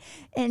grade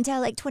until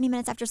like 20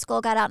 minutes after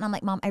school got out. And I'm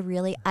like, Mom,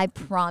 I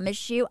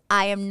promise you,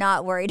 I am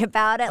not worried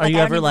about it. Are you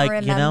ever like, I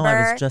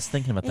was just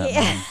thinking about that,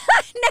 Mom.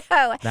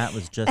 No. That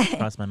was just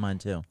crossed my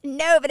mind too.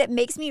 No, but it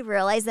makes me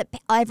realize that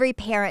every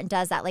parent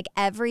does that. Like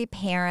every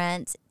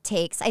parent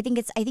takes. I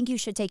think you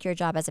should take your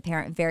job as a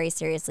parent very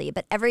seriously.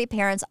 But every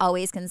parent's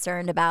always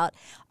concerned about,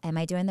 am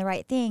I doing the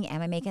right thing?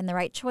 Am I making the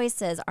right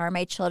choices? Are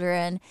my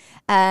children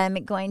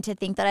going to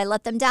think that I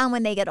let them down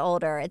when they get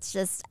older? It's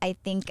just, I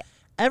think.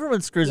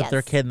 Everyone screws up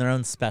their kid in their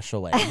own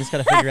special way. You just got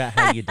to figure out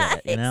how you did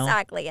it, you know?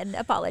 Exactly, and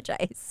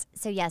apologize.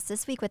 So yes,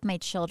 this week with my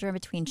children,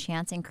 between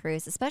Chance and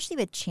Cruz, especially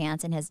with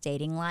Chance and his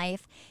dating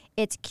life,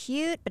 it's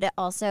cute, but it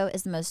also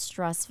is the most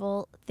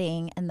stressful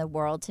thing in the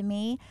world to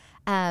me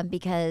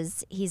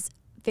because he's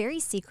very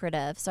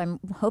secretive. So I'm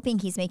hoping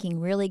he's making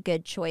really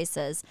good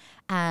choices.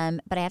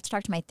 But I have to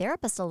talk to my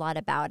therapist a lot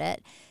about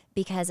it,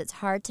 because it's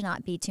hard to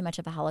not be too much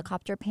of a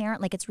helicopter parent.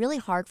 Like, it's really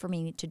hard for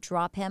me to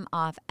drop him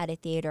off at a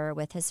theater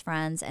with his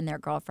friends and their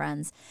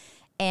girlfriends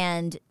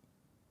and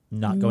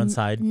not go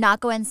inside. Not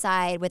go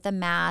inside with a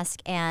mask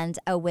and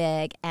a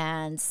wig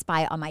and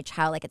spy on my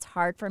child. Like, it's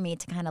hard for me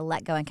to kind of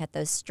let go and cut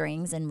those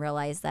strings and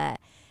realize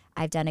that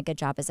I've done a good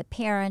job as a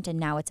parent, and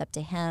now it's up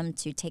to him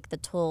to take the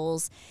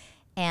tools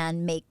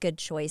and make good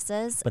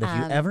choices. But if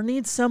you ever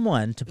need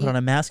someone to put on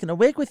a mask and a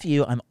wig with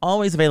you, I'm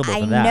always available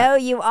for that. I know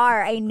you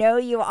are. I know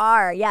you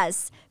are.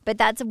 Yes. But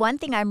that's one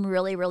thing I'm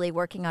really, really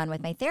working on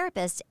with my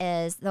therapist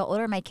is the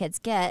older my kids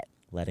get.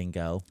 Letting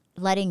go.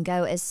 Letting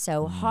go is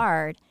so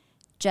hard.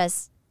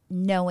 Just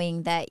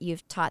knowing that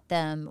you've taught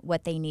them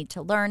what they need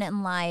to learn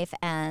in life,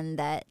 and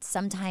that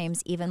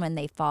sometimes even when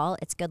they fall,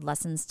 it's good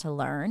lessons to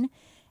learn.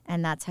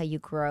 And that's how you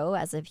grow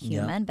as a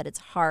human. But it's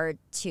hard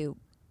to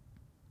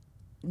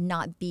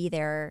not be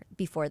there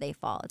before they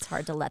fall. It's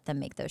hard to let them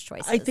make those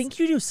choices. I think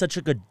you do such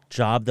a good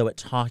job, though, at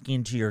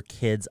talking to your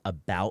kids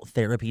about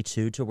therapy,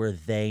 too, to where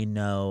they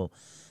know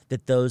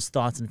that those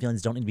thoughts and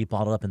feelings don't need to be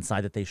bottled up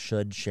inside, that they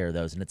should share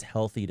those. And it's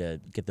healthy to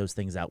get those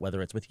things out,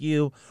 whether it's with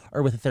you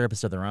or with a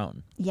therapist of their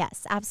own.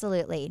 Yes,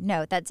 absolutely.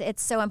 No,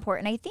 it's so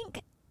important. I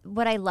think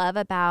what I love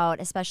about,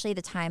 especially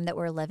the time that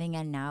we're living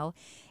in now,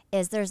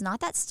 is there's not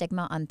that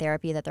stigma on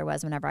therapy that there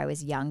was whenever I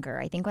was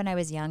younger. I think when I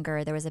was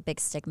younger, there was a big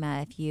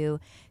stigma. If you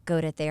go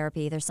to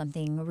therapy, there's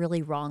something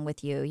really wrong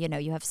with you. You know,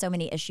 you have so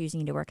many issues you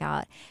need to work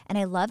out. And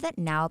I love that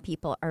now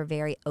people are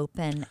very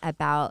open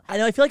about. I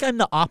know. I feel like I'm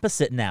the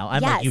opposite now.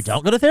 I'm like, you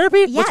don't go to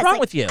therapy? Yes, what's wrong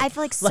with you? I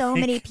feel like so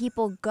many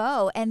people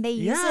go, and they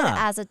use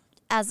it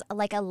as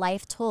like a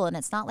life tool. And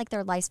it's not like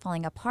their life's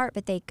falling apart,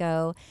 but they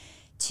go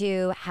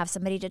to have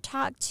somebody to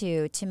talk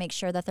to make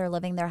sure that they're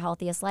living their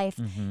healthiest life.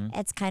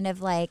 It's kind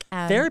of like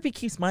therapy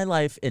keeps my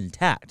life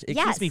intact. It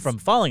keeps me from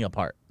falling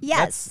apart.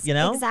 Yes, you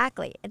know,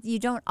 exactly. You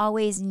don't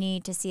always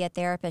need to see a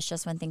therapist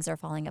just when things are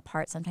falling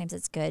apart. Sometimes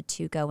it's good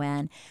to go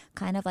in,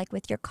 kind of like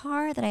with your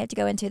car that I had to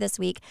go into this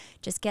week.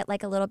 Just get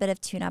like a little bit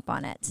of tune up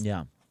on it.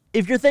 Yeah.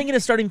 If you're thinking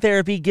of starting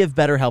therapy, give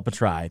BetterHelp a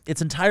try. It's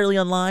entirely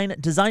online,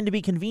 designed to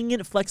be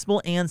convenient,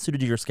 flexible, and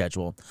suited to your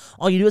schedule.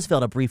 All you do is fill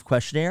out a brief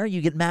questionnaire, you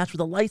get matched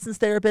with a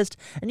licensed therapist,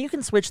 and you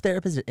can switch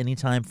therapists at any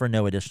time for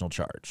no additional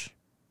charge.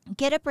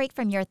 Get a break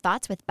from your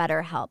thoughts with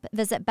BetterHelp.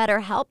 Visit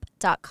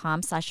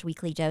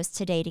BetterHelp.com/weeklydose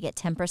today to get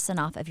 10%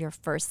 off of your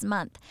first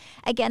month.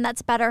 Again,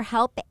 that's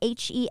BetterHelp,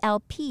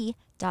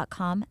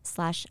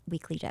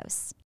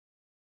 HELP.com/weeklydose.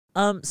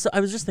 So I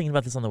was just thinking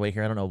about this on the way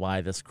here. I don't know why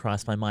this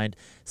crossed my mind.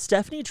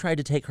 Stephanie tried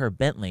to take her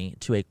Bentley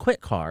to a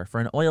quick car for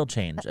an oil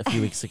change a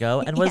few weeks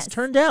ago and was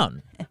turned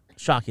down,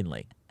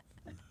 shockingly.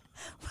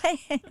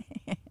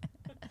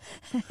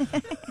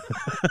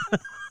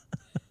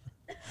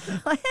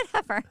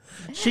 Whatever.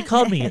 She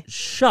called me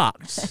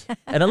shocked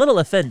and a little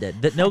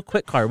offended that no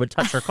quick car would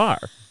touch her car.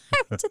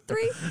 I went to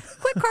 3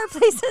 quick car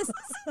places.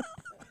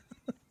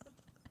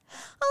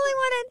 All I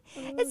wanted,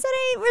 it said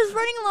I was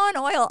running low on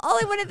oil. All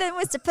I wanted then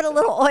was to put a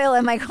little oil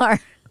in my car.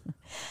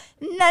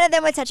 None of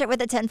them would touch it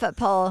with a 10-foot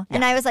pole. Yeah.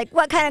 And I was like,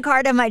 what kind of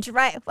car am I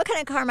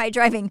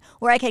driving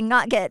where I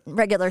cannot get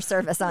regular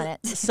service on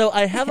it? So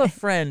I have a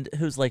friend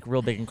who's like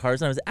real big in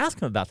cars, and I was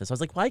asking him about this. I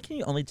was like, why can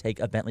you only take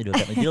a Bentley to a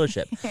Bentley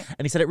dealership?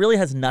 And he said it really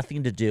has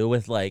nothing to do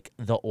with like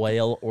the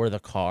oil or the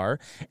car.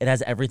 It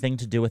has everything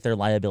to do with their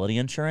liability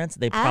insurance.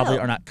 They probably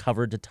are not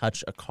covered to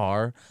touch a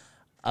car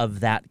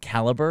of that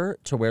caliber,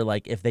 to where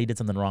like if they did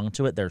something wrong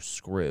to it, they're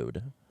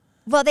screwed.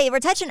 Well, they were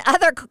touching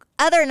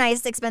other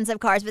nice expensive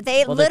cars, but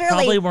they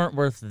probably weren't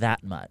worth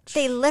that much.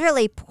 They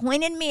literally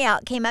pointed me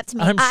out, came up to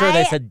me. I'm sure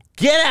they said,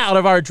 "Get out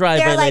of our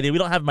driveway, lady. We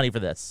don't have money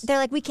for this." They're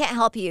like, "We can't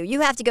help you.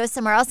 You have to go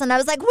somewhere else." And I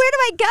was like, "Where do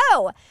I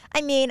go?"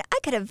 I mean,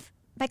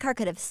 my car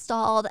could have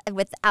stalled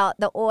without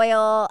the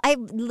oil. I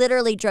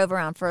literally drove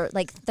around for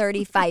like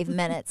 35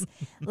 minutes,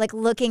 like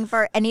looking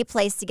for any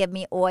place to give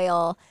me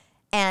oil.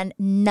 And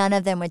none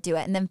of them would do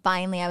it. And then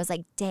finally I was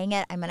like, dang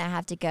it, I'm going to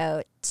have to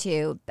go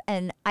to.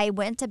 And I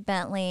went to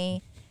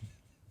Bentley.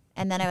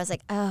 And then I was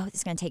like, oh,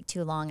 it's going to take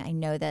too long. I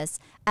know this.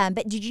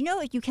 But did you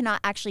know you cannot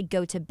actually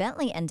go to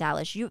Bentley in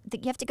Dallas? You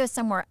have to go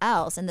somewhere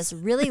else. And this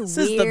really this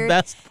weird. This is the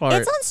best part.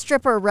 It's on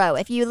Stripper Row.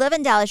 If you live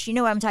in Dallas, you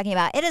know what I'm talking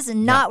about. It is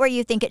not where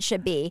you think it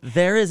should be.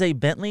 There is a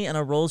Bentley and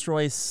a Rolls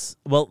Royce.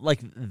 Well,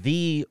 like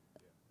the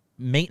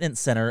maintenance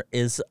center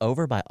is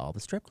over by all the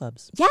strip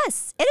clubs.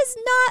 Yes, it is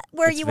not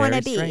where you want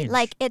to be. Strange.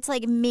 Like, it's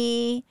like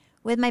me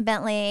with my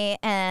Bentley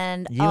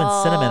and You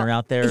and Cinnamon are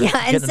out there and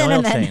getting an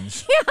oil Cinnamon.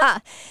 change. Yeah.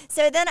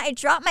 So then I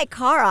drop my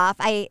car off.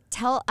 I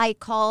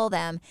call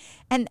them,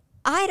 and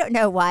I don't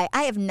know why.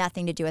 I have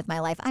nothing to do with my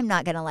life. I'm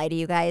not going to lie to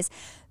you guys.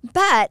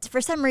 But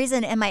for some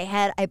reason in my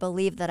head, I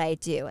believe that I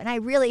do. And I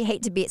really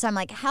hate to be. So I'm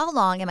like, how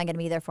long am I going to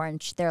be there for?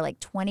 And they're like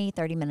 20,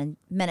 30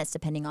 minutes,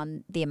 depending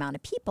on the amount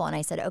of people. And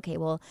I said, okay,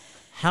 well,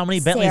 how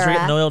many Bentleys are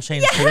getting oil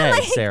changed today,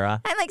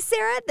 Sarah? I'm like,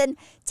 Sarah, then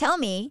tell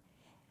me,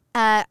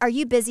 are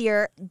you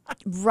busier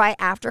right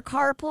after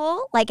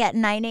carpool, like at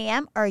 9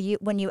 a.m.? Are you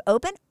when you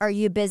open? Are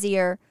you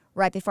busier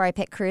right before I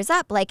pick Cruz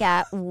up, like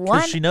at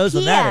 1 she knows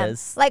PM? when that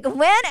is. Like,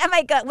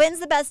 when's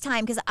the best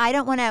time? Because I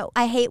don't want to,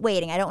 I hate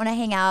waiting. I don't want to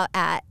hang out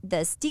at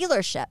this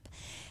dealership,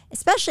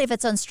 especially if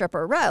it's on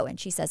Stripper Row. And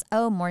she says,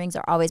 oh, mornings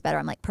are always better.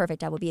 I'm like,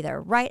 perfect. I will be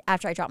there right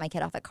after I drop my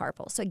kid off at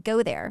carpool. So I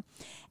go there,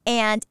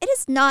 and it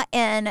is not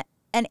in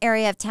an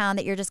area of town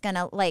that you're just going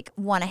to like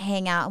want to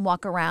hang out and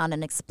walk around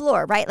and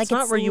explore, right? Like, it's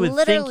not where you would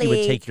think you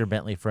would take your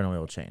Bentley for an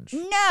oil change.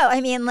 No,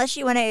 I mean, unless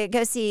you want to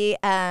go see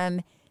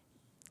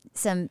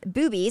some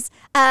boobies,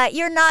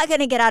 you're not going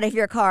to get out of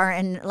your car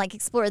and like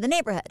explore the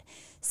neighborhood.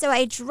 So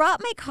I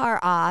drop my car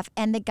off,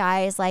 and the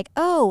guy is like,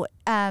 oh,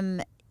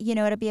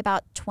 it'll be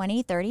about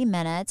 20, 30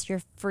 minutes.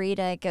 You're free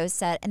to go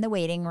sit in the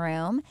waiting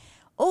room.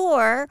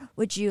 Or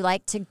would you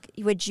like to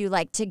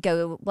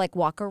go like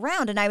walk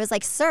around? And I was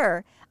like,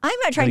 sir, I'm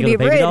not trying to be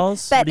rude,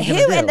 but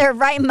who in their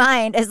right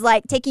mind is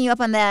like taking you up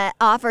on the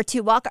offer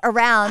to walk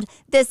around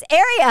this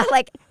area?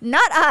 Like,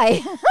 not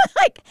I.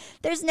 Like,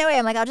 there's no way.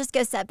 I'm like, I'll just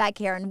go sit back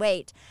here and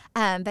wait.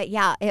 But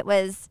yeah,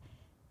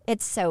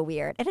 it's so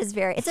weird.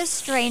 It's a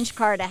strange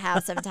car to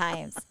have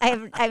sometimes.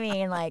 I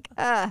mean, like,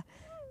 I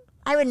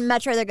would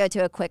much rather go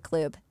to a quick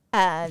lube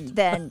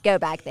than go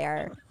back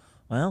there.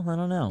 Well, I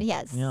don't know.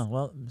 Yes. Yeah,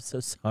 well, I'm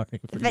so sorry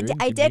for your But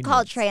I did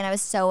call Trey, and I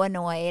was so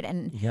annoyed.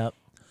 And yep.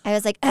 I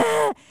was like,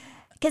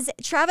 because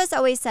Travis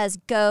always says,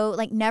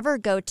 never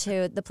go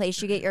to the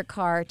place you get your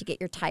car to get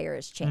your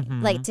tires changed,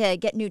 like to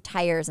get new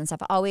tires and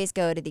stuff. Always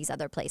go to these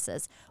other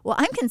places. Well,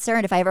 I'm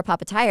concerned if I ever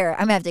pop a tire,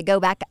 I'm going to have to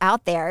go back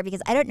out there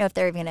because I don't know if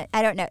they're even going to,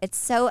 I don't know. It's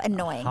so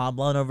annoying.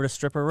 Hobble on over to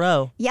Stripper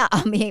Row. Yeah,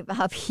 I'll be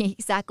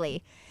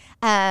exactly.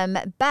 So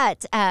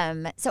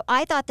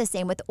I thought the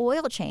same with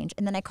oil change.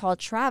 And then I called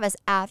Travis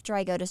after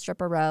I go to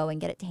Stripper Row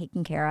and get it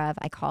taken care of.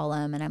 I call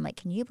him and I'm like,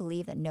 can you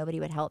believe that nobody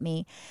would help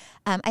me?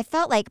 I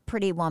felt like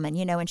Pretty Woman,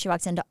 when she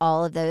walks into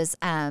all of those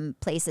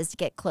places to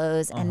get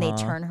clothes and they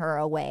turn her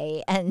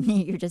away and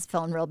you're just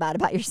feeling real bad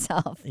about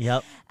yourself.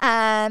 Yep.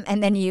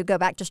 And then you go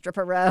back to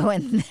Stripper Row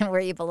and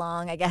where you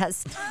belong, I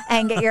guess,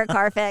 and get your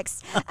car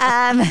fixed.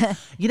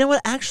 You know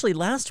what? Actually,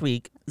 last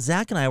week,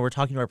 Zach and I were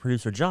talking to our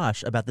producer,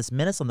 Josh, about this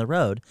Menace on the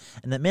road,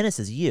 and that Menace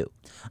is you.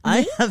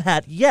 I have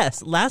had,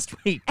 last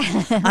week,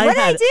 what did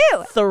I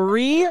do?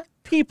 Three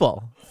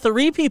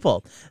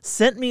people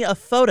sent me a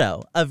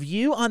photo of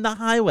you on the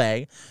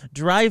highway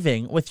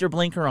driving with your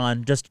blinker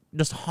on, just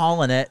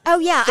hauling it. Oh,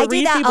 yeah, I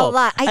do that a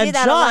lot. And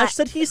Josh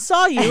said he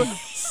saw you,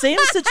 same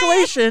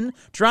situation,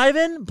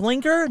 driving,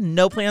 blinker,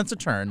 no plans to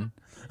turn.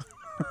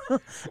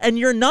 And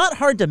you're not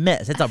hard to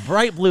miss. It's a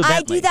bright blue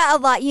Bentley. I do that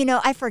a lot.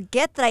 I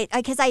forget that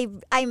because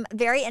I'm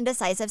very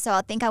indecisive, so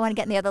I'll think I want to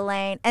get in the other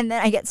lane, and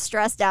then I get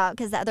stressed out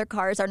because the other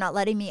cars are not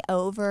letting me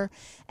over.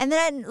 And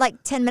then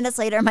like 10 minutes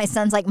later, my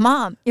son's like,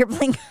 Mom, you're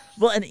blinking.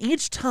 Well, and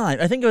each time,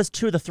 I think it was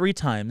 2 of the 3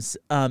 times,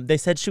 they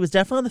said she was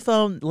definitely on the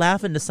phone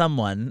laughing to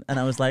someone, and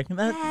I was like,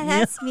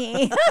 that's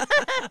me.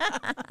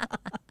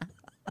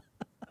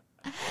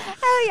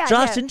 Oh, yeah,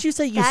 Josh, didn't you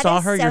say you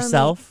saw her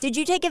yourself? Did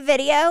you take a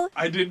video?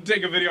 I didn't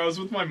take a video. I was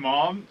with my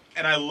mom,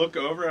 and I look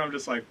over, and I'm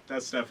just like,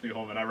 that's Stephanie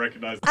Hollman. I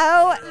recognize that.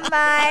 Oh,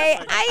 my.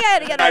 I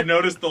gotta get I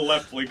noticed the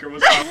left blinker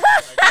was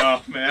off.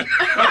 Oh, man.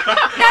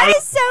 I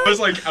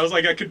was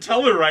like, I could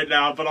tell her right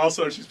now, but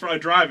also she's probably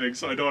driving,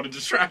 so I don't want to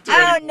distract her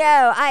anymore.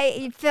 No.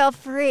 I feel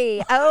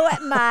free. Oh,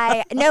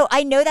 my. No,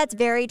 I know that's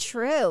very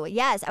true.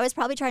 Yes, I was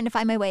probably trying to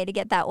find my way to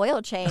get that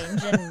oil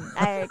change, and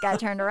I got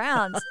turned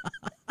around.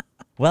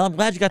 Well, I'm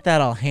glad you got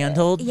that all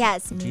handled.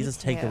 Yes, Jesus,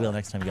 take the wheel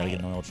next time you got to get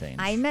an oil change.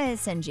 I'm going to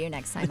send you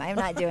next time. I'm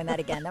not doing that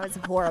again. That was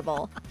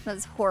horrible.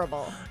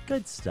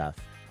 Good stuff.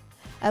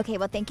 Okay,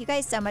 well, thank you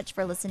guys so much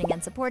for listening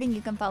and supporting.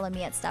 You can follow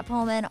me at Steph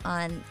Hollman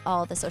on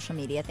all the social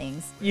media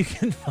things. You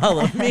can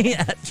follow me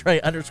at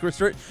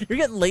Trey_Stewart. You're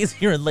getting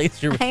lazier and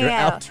lazier with your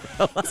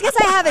outro. It's because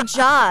I have a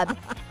job.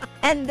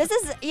 And this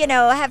is,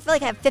 I feel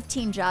like I have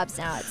 15 jobs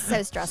now. It's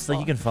so stressful. So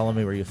you can follow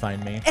me where you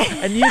find me.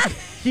 And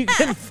you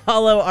can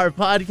follow our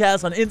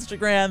podcast on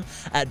Instagram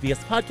at BS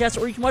Podcast,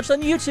 or you can watch it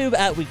on YouTube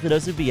at Weekly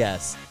Dose of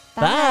BS.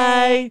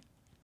 Bye.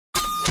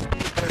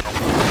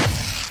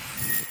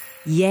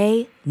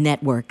 Yay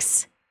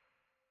Networks.